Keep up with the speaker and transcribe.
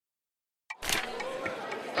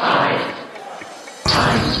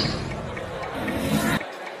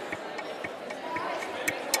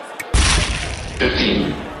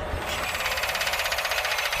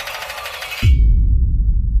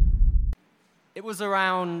It was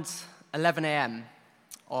around 11 a.m.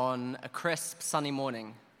 on a crisp, sunny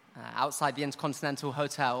morning outside the Intercontinental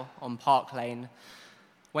Hotel on Park Lane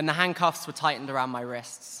when the handcuffs were tightened around my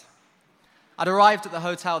wrists. I'd arrived at the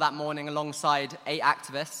hotel that morning alongside 8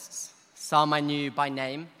 activists, some I knew by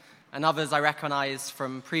name, and others I recognized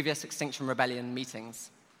from previous Extinction Rebellion meetings.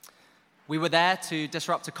 We were there to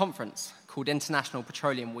disrupt a conference called International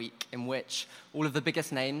Petroleum Week, in which all of the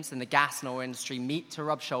biggest names in the gas and oil industry meet to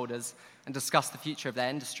rub shoulders and discuss the future of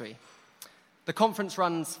their industry. The conference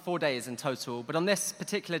runs 4 days in total, but on this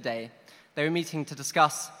particular day, they were meeting to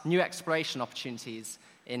discuss new exploration opportunities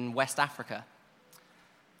in West Africa.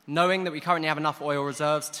 Knowing that we currently have enough oil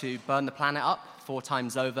reserves to burn the planet up 4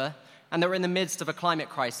 times over, and that we're in the midst of a climate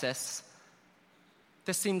crisis,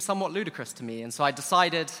 this seemed somewhat ludicrous to me, and so I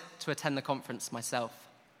decided to attend the conference myself.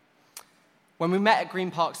 When we met at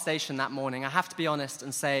Green Park Station that morning, I have to be honest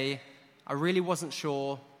and say I really wasn't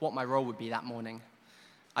sure what my role would be that morning.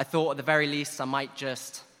 I thought at the very least I might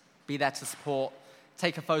just be there to support,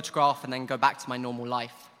 take a photograph, and then go back to my normal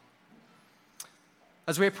life.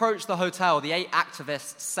 As we approached the hotel, the 8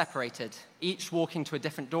 activists separated, each walking to a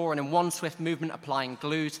different door and in one swift movement applying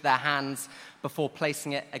glue to their hands before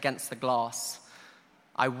placing it against the glass.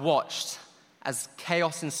 I watched as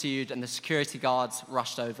chaos ensued and the security guards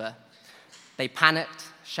rushed over. They panicked,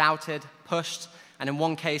 shouted, pushed, and in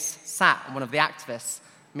one case sat on one of the activists,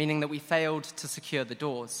 meaning that we failed to secure the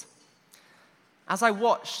doors. As I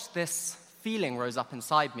watched, this feeling rose up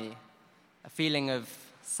inside me, a feeling of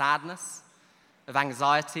sadness, of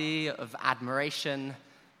anxiety, of admiration,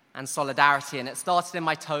 and solidarity, and it started in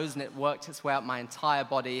my toes and it worked its way up my entire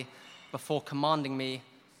body before commanding me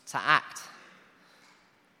to act.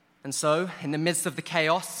 And so, in the midst of the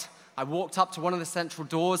chaos, I walked up to one of the central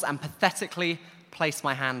doors and pathetically placed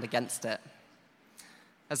my hand against it.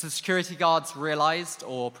 As the security guards realized,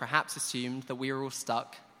 or perhaps assumed, that we were all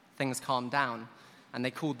stuck, things calmed down, and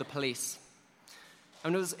they called the police.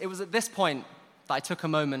 And it was at this point that I took a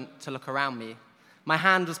moment to look around me. My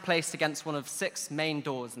hand was placed against one of 6 main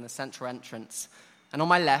doors in the central entrance, and on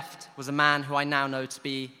my left was a man who I now know to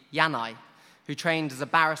be Yanai, who trained as a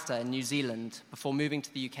barrister in New Zealand before moving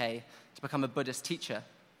to the UK to become a Buddhist teacher.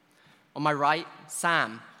 On my right,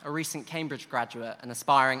 Sam, a recent Cambridge graduate, an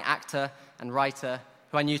aspiring actor and writer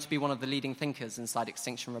who I knew to be one of the leading thinkers inside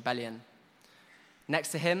Extinction Rebellion. Next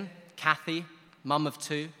to him, Kathy, mum of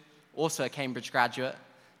 2, also a Cambridge graduate.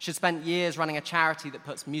 She'd spent years running a charity that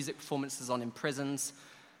puts music performances on in prisons.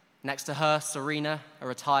 Next to her, Serena, a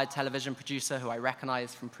retired television producer who I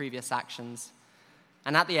recognized from previous actions.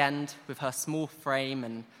 And at the end, with her small frame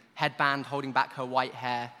and headband holding back her white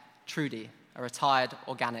hair, Trudy, a retired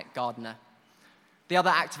organic gardener. The other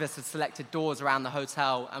activists had selected doors around the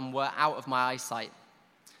hotel and were out of my eyesight.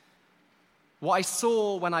 What I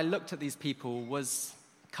saw when I looked at these people was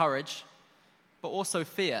courage, but also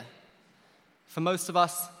fear. For most of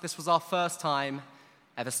us, this was our first time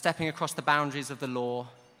ever stepping across the boundaries of the law,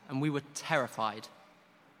 and we were terrified.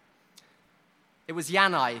 It was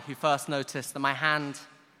Yanai who first noticed that my hand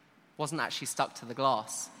wasn't actually stuck to the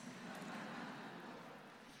glass.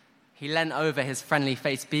 He leant over, his friendly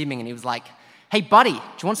face beaming, and he was like, "Hey, buddy, do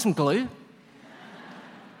you want some glue?"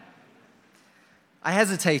 I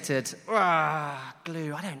hesitated.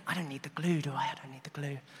 Glue, I don't need the glue, do I? I don't need the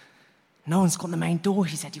glue. No one's got the main door,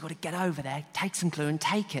 he said. You've got to get over there, take some glue and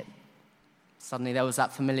take it. Suddenly there was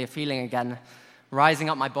that familiar feeling again,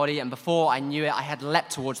 rising up my body, and before I knew it, I had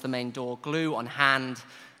leapt towards the main door, glue on hand,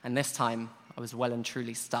 and this time I was well and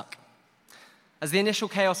truly stuck. As the initial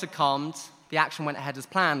chaos had calmed, the action went ahead as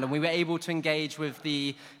planned, and we were able to engage with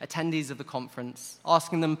the attendees of the conference,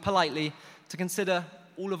 asking them politely to consider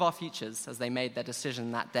all of our futures as they made their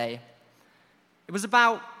decision that day. It was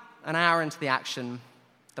about an hour into the action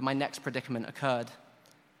that my next predicament occurred.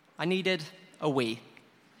 I needed a wee.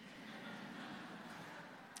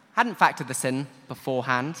 Hadn't factored this in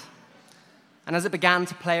beforehand, and as it began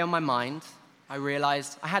to play on my mind, I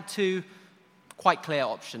realized I had 2 quite clear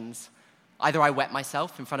options. Either I wet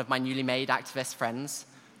myself in front of my newly made activist friends,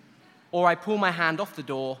 or I pull my hand off the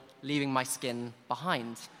door, leaving my skin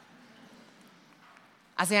behind.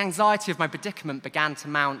 As the anxiety of my predicament began to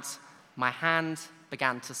mount, my hand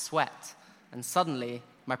began to sweat, and suddenly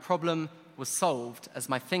my problem was solved as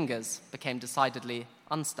my fingers became decidedly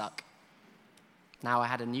unstuck. Now I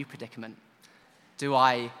had a new predicament. Do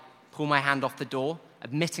I pull my hand off the door,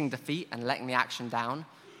 admitting defeat and letting the action down,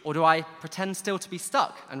 or do I pretend still to be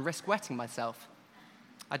stuck and risk wetting myself?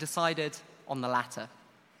 I decided on the latter.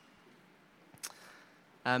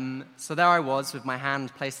 So there I was with my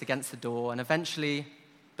hand placed against the door, and eventually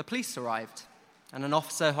the police arrived, and an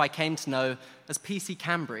officer who I came to know as PC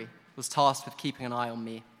Cambry, was tasked with keeping an eye on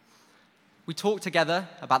me. We talked together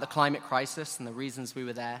about the climate crisis and the reasons we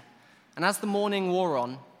were there. And as the morning wore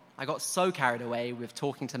on, I got so carried away with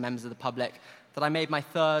talking to members of the public that I made my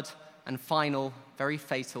third and final, very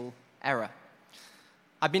fatal error.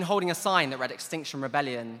 I'd been holding a sign that read Extinction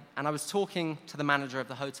Rebellion, and I was talking to the manager of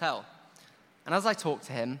the hotel. And as I talked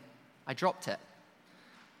to him, I dropped it.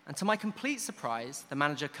 And to my complete surprise, the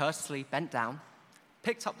manager courteously bent down,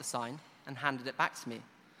 picked up the sign, and handed it back to me.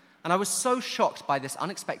 And I was so shocked by this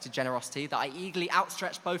unexpected generosity that I eagerly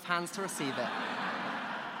outstretched both hands to receive it.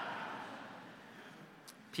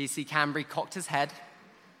 PC Cambry cocked his head,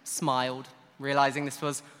 smiled, realizing this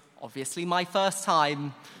was obviously my first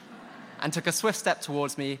time, and took a swift step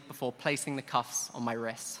towards me before placing the cuffs on my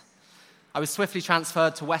wrists. I was swiftly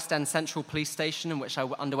transferred to West End Central Police Station, in which I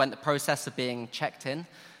underwent the process of being checked in. It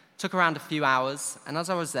took around a few hours, and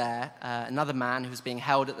as I was there, another man who was being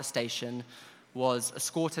held at the station was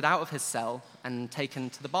escorted out of his cell and taken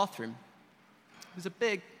to the bathroom. He was a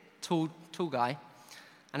big, tall guy,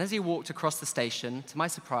 and as he walked across the station, to my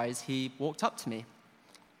surprise, he walked up to me,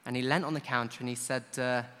 and he leant on the counter and he said,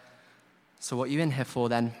 "So what are you in here for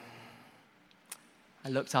then?" I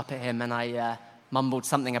looked up at him and I mumbled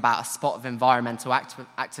something about a spot of environmental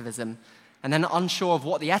activism, and then unsure of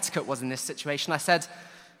what the etiquette was in this situation, I said,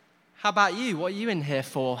 "How about you? What are you in here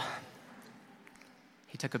for?"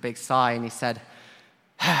 He took a big sigh and he said,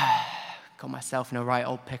 "Got myself in a right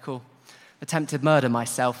old pickle. Attempted murder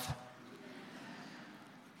myself."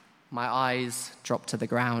 My eyes dropped to the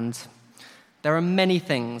ground. There are many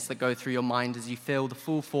things that go through your mind as you feel the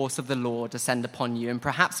full force of the law descend upon you, and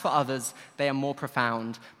perhaps for others, they are more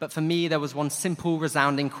profound. But for me, there was one simple,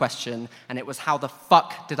 resounding question, and it was, how the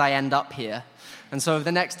fuck did I end up here? And so over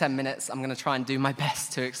the next 10 minutes, I'm going to try and do my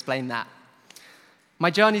best to explain that.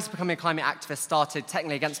 My journey to becoming a climate activist started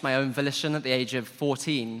technically against my own volition at the age of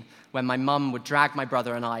 14, when my mum would drag my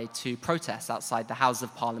brother and I to protests outside the Houses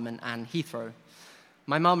of Parliament and Heathrow.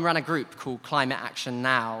 My mum ran a group called Climate Action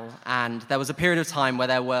Now, and there was a period of time where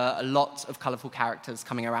there were a lot of colourful characters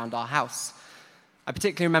coming around our house. I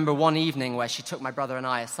particularly remember one evening where she took my brother and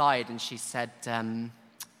I aside and she said,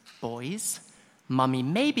 "Boys, Mummy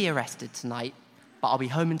may be arrested tonight, but I'll be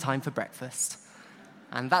home in time for breakfast."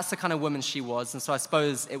 And that's the kind of woman she was, and so I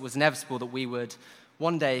suppose it was inevitable that we would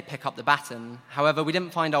one day pick up the baton. However, we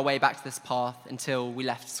didn't find our way back to this path until we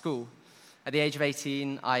left school. At the age of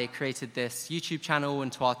 18, I created this YouTube channel,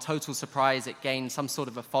 and to our total surprise, it gained some sort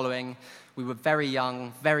of a following. We were very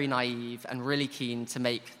young, very naive, and really keen to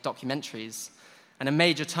make documentaries. And a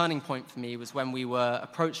major turning point for me was when we were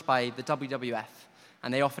approached by the WWF,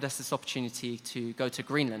 and they offered us this opportunity to go to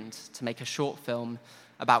Greenland to make a short film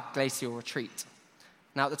about glacial retreat.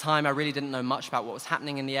 Now, at the time, I really didn't know much about what was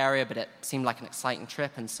happening in the area, but it seemed like an exciting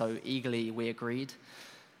trip, and so eagerly we agreed.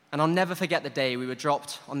 And I'll never forget the day we were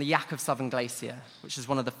dropped on the Yak of Southern Glacier, which is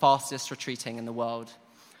one of the fastest retreating in the world.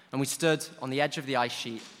 And we stood on the edge of the ice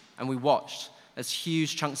sheet, and we watched as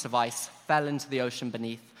huge chunks of ice fell into the ocean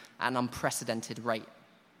beneath at an unprecedented rate.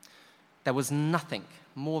 There was nothing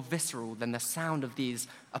more visceral than the sound of these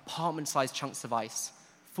apartment-sized chunks of ice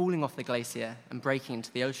falling off the glacier and breaking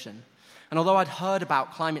into the ocean. And although I'd heard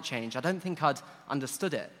about climate change, I don't think I'd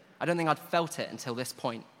understood it. I don't think I'd felt it until this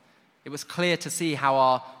point. It was clear to see how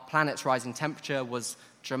our planet's rising temperature was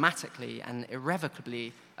dramatically and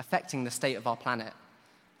irrevocably affecting the state of our planet.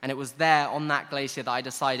 And it was there on that glacier that I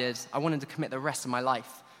decided I wanted to commit the rest of my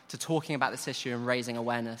life to talking about this issue and raising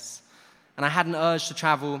awareness. And I had an urge to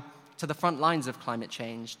travel to the front lines of climate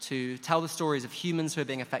change, to tell the stories of humans who are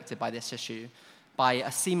being affected by this issue, by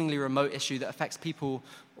a seemingly remote issue that affects people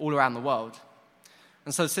all around the world.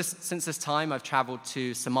 And so since this time, I've traveled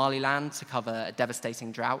to Somaliland to cover a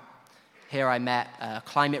devastating drought. Here I met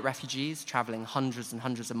climate refugees traveling hundreds and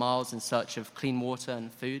hundreds of miles in search of clean water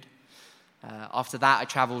and food. After that, I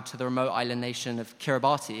traveled to the remote island nation of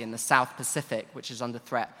Kiribati in the South Pacific, which is under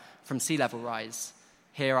threat from sea level rise.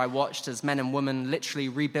 Here I watched as men and women literally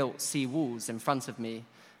rebuilt sea walls in front of me,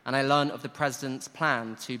 and I learned of the president's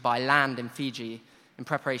plan to buy land in Fiji in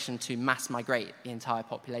preparation to mass migrate the entire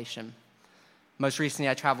population. Most recently,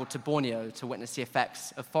 I traveled to Borneo to witness the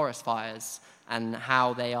effects of forest fires and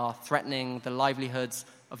how they are threatening the livelihoods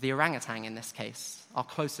of the orangutan in this case, our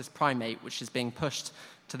closest primate, which is being pushed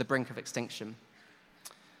to the brink of extinction.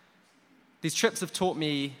 These trips have taught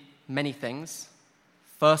me many things.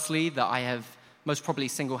 Firstly, that I have most probably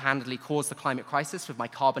single-handedly caused the climate crisis with my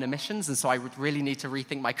carbon emissions, and so I would really need to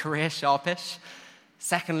rethink my career sharpish.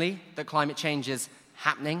 Secondly, that climate change is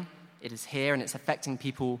happening, it is here, and it's affecting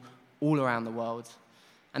people all around the world.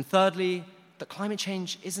 And thirdly, that climate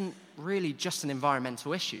change isn't really just an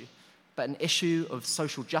environmental issue. but an issue of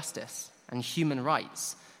social justice and human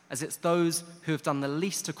rights, as it's those who have done the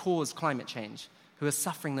least to cause climate change who are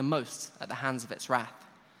suffering the most at the hands of its wrath.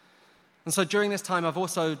 And so during this time, I've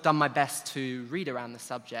also done my best to read around the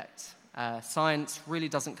subject. Science really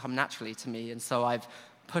doesn't come naturally to me, and so I've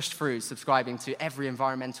pushed through subscribing to every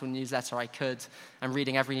environmental newsletter I could and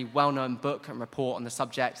reading every well-known book and report on the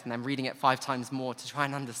subject and then reading it 5 times more to try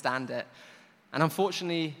and understand it. And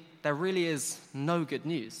unfortunately, there really is no good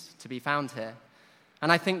news to be found here.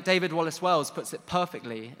 And I think David Wallace Wells puts it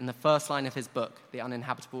perfectly in the first line of his book, The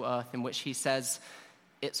Uninhabitable Earth, in which he says,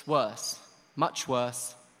 "It's worse, much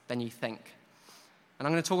worse than you think." And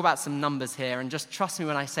I'm going to talk about some numbers here, and just trust me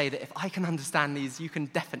when I say that if I can understand these, you can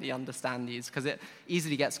definitely understand these, because it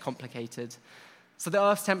easily gets complicated. So the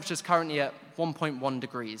Earth's temperature is currently at 1.1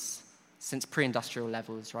 degrees since pre-industrial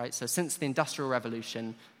levels, right? So since the Industrial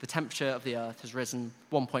Revolution, the temperature of the Earth has risen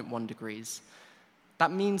 1.1 degrees.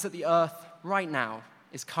 That means that the Earth right now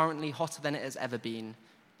is currently hotter than it has ever been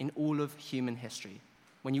in all of human history.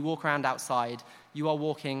 When you walk around outside, you are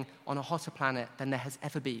walking on a hotter planet than there has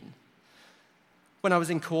ever been. When I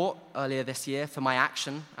was in court earlier this year for my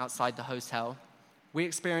action outside the hotel, we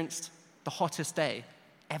experienced the hottest day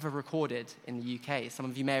ever recorded in the UK. Some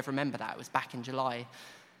of you may have remembered that. It was back in July.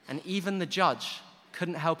 And even the judge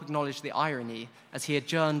couldn't help acknowledge the irony as he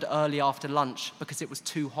adjourned early after lunch because it was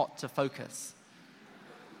too hot to focus.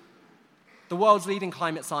 The world's leading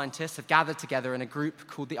climate scientists have gathered together in a group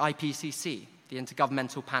called the IPCC, the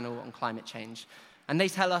Intergovernmental Panel on Climate Change. And they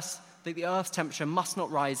tell us that the Earth's temperature must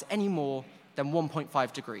not rise any more than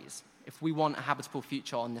 1.5 degrees if we want a habitable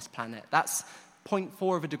future on this planet. That's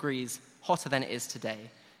 0.4 of a degrees hotter than it is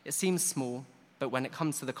today. It seems small, but when it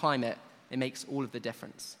comes to the climate, it makes all of the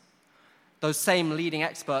difference. Those same leading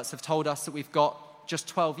experts have told us that we've got just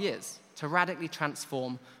 12 years to radically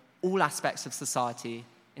transform all aspects of society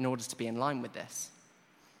in order to be in line with this.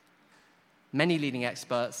 Many leading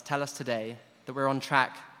experts tell us today that we're on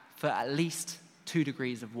track for at least 2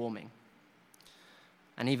 degrees of warming.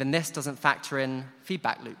 And even this doesn't factor in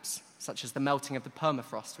feedback loops, such as the melting of the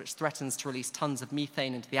permafrost, which threatens to release tons of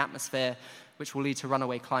methane into the atmosphere, which will lead to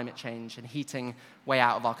runaway climate change and heating way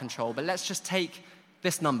out of our control. But let's just take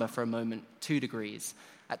this number for a moment, 2 degrees.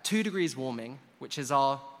 At 2 degrees warming, which is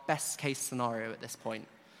our best case scenario at this point,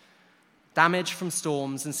 damage from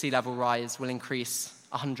storms and sea level rise will increase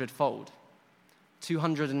 100-fold.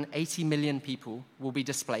 280 million people will be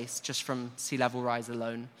displaced just from sea level rise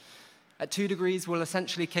alone. At 2 degrees, we'll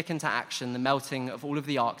essentially kick into action the melting of all of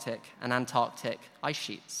the Arctic and Antarctic ice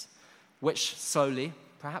sheets, which slowly,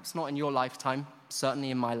 perhaps not in your lifetime,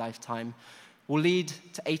 certainly in my lifetime, will lead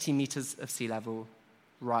to 80 meters of sea level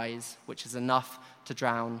rise, which is enough to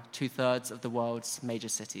drown 2/3 of the world's major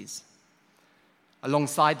cities.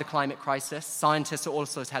 Alongside the climate crisis, scientists are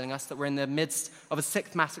also telling us that we're in the midst of a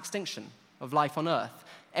 6th mass extinction of life on Earth.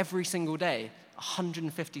 Every single day,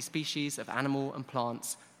 150 species of animal and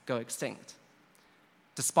plants go extinct.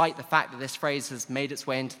 Despite the fact that this phrase has made its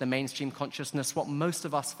way into the mainstream consciousness, what most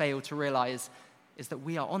of us fail to realize is that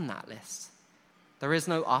we are on that list. There is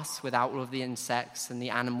no us without all of the insects and the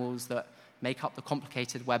animals that make up the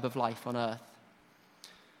complicated web of life on Earth.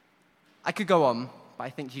 I could go on, but I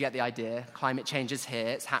think you get the idea. Climate change is here,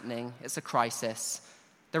 it's happening, it's a crisis.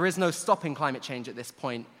 There is no stopping climate change at this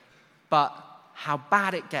point, but how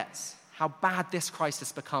bad it gets, how bad this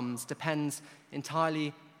crisis becomes, depends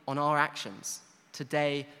entirely on our actions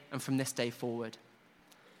today and from this day forward.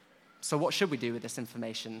 So what should we do with this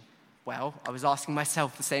information? Well, I was asking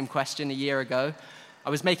myself the same question a year ago. I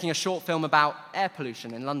was making a short film about air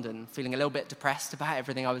pollution in London, feeling a little bit depressed about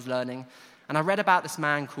everything I was learning, and I read about this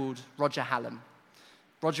man called Roger Hallam.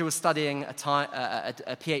 Roger was studying a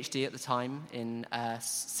PhD at the time in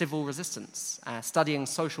civil resistance, studying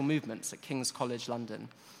social movements at King's College London.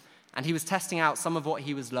 And he was testing out some of what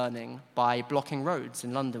he was learning by blocking roads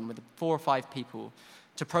in London with 4 or 5 people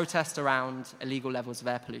to protest around illegal levels of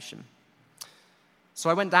air pollution. So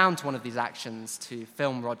I went down to one of these actions to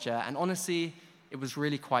film Roger, and honestly, it was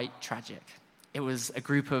really quite tragic. It was a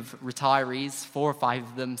group of retirees, 4 or 5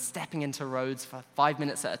 of them, stepping into roads for 5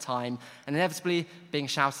 minutes at a time, and inevitably being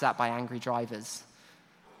shouted at by angry drivers.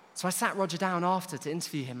 So I sat Roger down after to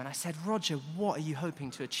interview him, and I said, "Roger, what are you hoping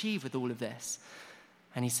to achieve with all of this?"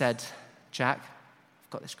 And he said, "Jack, I've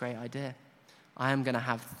got this great idea. I am going to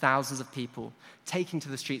have thousands of people taking to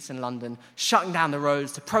the streets in London, shutting down the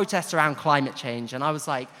roads to protest around climate change." And I was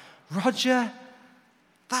like, "Roger,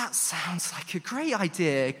 that sounds like a great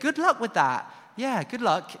idea. Good luck with that." "Yeah, good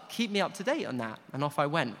luck. Keep me up to date on that." And off I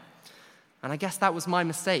went. And I guess that was my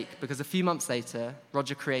mistake, because a few months later,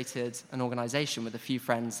 Roger created an organization with a few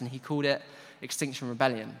friends, and he called it Extinction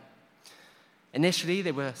Rebellion. Initially,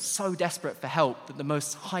 they were so desperate for help that the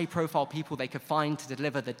most high-profile people they could find to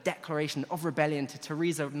deliver the Declaration of Rebellion to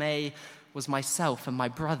Theresa May was myself and my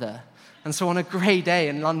brother. And so on a grey day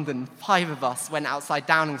in London, 5 of us went outside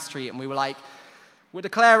Downing Street and we were like, we're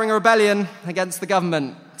declaring a rebellion against the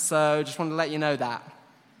government, so just wanted to let you know that.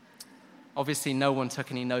 Obviously, no one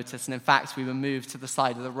took any notice, and in fact, we were moved to the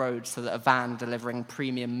side of the road so that a van delivering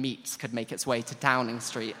premium meats could make its way to Downing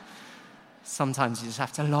Street. Sometimes you just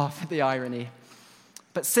have to laugh at the irony.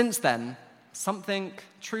 But since then, something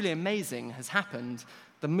truly amazing has happened.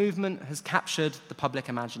 The movement has captured the public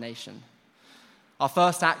imagination. Our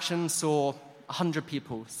first action saw 100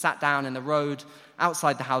 people sat down in the road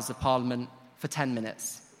outside the House of Parliament for 10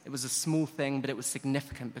 minutes. It was a small thing, but it was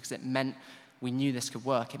significant because it meant we knew this could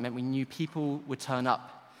work. It meant we knew people would turn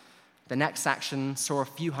up. The next action saw a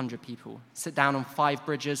few hundred people sit down on 5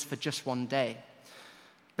 bridges for just one day.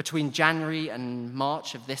 Between January and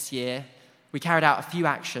March of this year, we carried out a few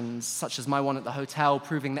actions, such as my one at the hotel,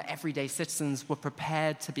 proving that everyday citizens were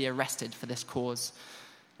prepared to be arrested for this cause.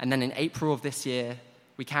 And then in April of this year,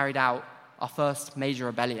 we carried out our first major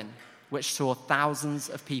rebellion, which saw thousands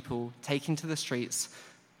of people taking to the streets,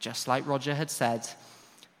 just like Roger had said,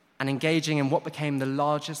 and engaging in what became the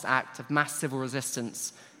largest act of mass civil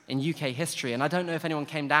resistance in UK history. And I don't know if anyone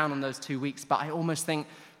came down on those 2 weeks, but I almost think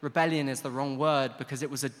rebellion is the wrong word because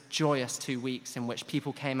it was a joyous 2 weeks in which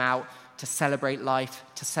people came out to celebrate life,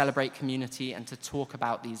 to celebrate community, and to talk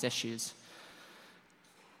about these issues.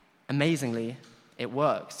 Amazingly, it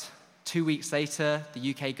worked. 2 weeks later,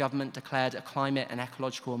 the UK government declared a climate and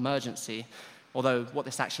ecological emergency, although what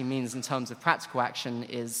this actually means in terms of practical action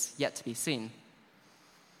is yet to be seen.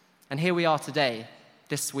 And here we are today,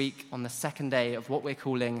 this week, on the second day of what we're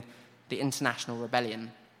calling the International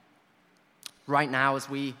Rebellion. Right now, as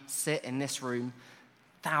we sit in this room,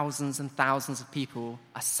 thousands and thousands of people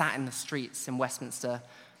are sat in the streets in Westminster,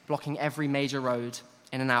 blocking every major road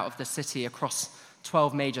in and out of the city across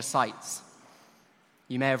 12 major sites.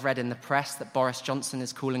 You may have read in the press that Boris Johnson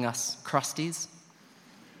is calling us crusties.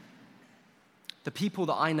 The people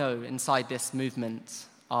that I know inside this movement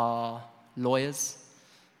are lawyers,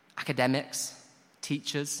 academics,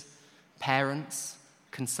 teachers, parents,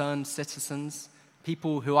 concerned citizens,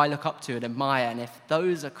 people who I look up to and admire, and if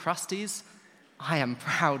those are crusties, I am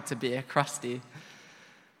proud to be a crusty.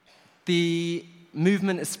 The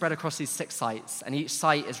movement is spread across these 6 sites, and each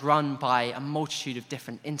site is run by a multitude of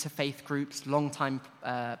different interfaith groups, long-time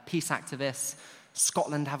peace activists.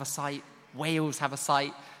 Scotland have a site, Wales have a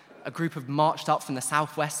site, a group have marched up from the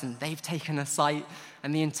southwest and they've taken a site,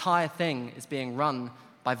 and the entire thing is being run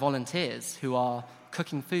by volunteers who are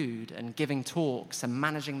cooking food and giving talks and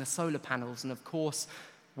managing the solar panels and, of course,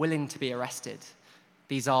 willing to be arrested.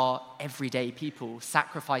 These are everyday people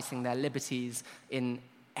sacrificing their liberties in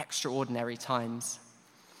extraordinary times.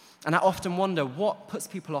 And I often wonder what puts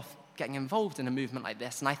people off getting involved in a movement like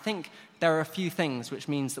this. And I think there are a few things which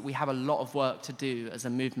means that we have a lot of work to do as a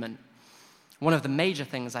movement. One of the major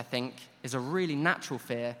things, I think, is a really natural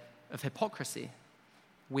fear of hypocrisy.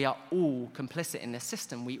 We are all complicit in this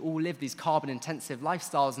system. We all live these carbon-intensive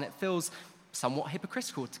lifestyles, and it feels somewhat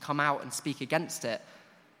hypocritical to come out and speak against it.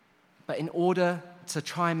 But in order to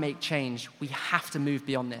try and make change, we have to move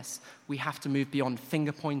beyond this. We have to move beyond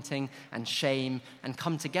finger-pointing and shame and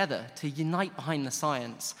come together to unite behind the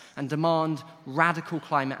science and demand radical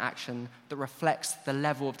climate action that reflects the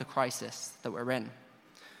level of the crisis that we're in.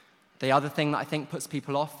 The other thing that I think puts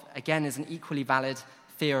people off, again, is an equally valid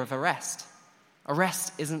fear of arrest.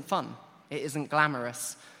 Arrest isn't fun. It isn't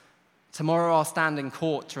glamorous. Tomorrow I'll stand in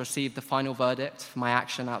court to receive the final verdict for my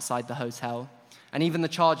action outside the hotel. And even the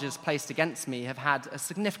charges placed against me have had a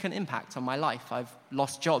significant impact on my life. I've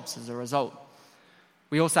lost jobs as a result.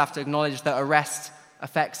 We also have to acknowledge that arrest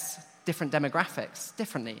affects different demographics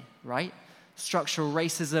differently, right? Structural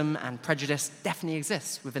racism and prejudice definitely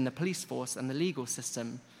exists within the police force and the legal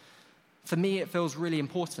system. For me, it feels really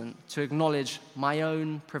important to acknowledge my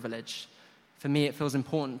own privilege. For me, it feels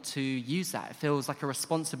important to use that. It feels like a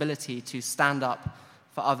responsibility to stand up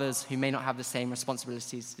for others who may not have the same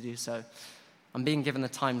responsibilities to do so. I'm being given the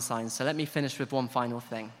time sign, so let me finish with one final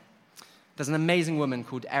thing. There's an amazing woman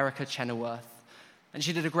called Erica Chenoweth, and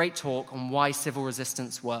she did a great talk on why civil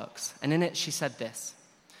resistance works. And in it, she said this: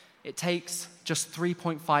 it takes just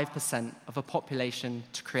 3.5% of a population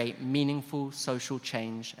to create meaningful social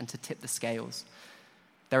change and to tip the scales.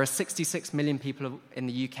 There are 66 million people in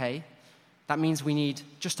the UK. That means we need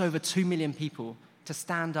just over 2 million people to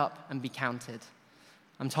stand up and be counted.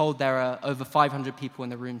 I'm told there are over 500 people in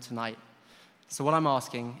the room tonight. So what I'm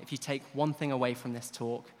asking, if you take one thing away from this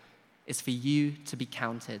talk, is for you to be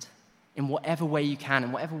counted. in whatever way you can,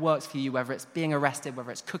 in whatever works for you, whether it's being arrested,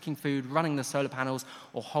 whether it's cooking food, running the solar panels,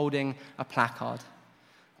 or holding a placard.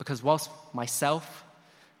 Because whilst myself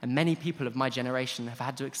and many people of my generation have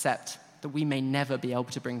had to accept that we may never be able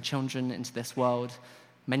to bring children into this world,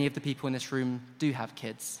 many of the people in this room do have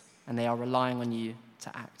kids, and they are relying on you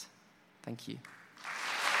to act. Thank you.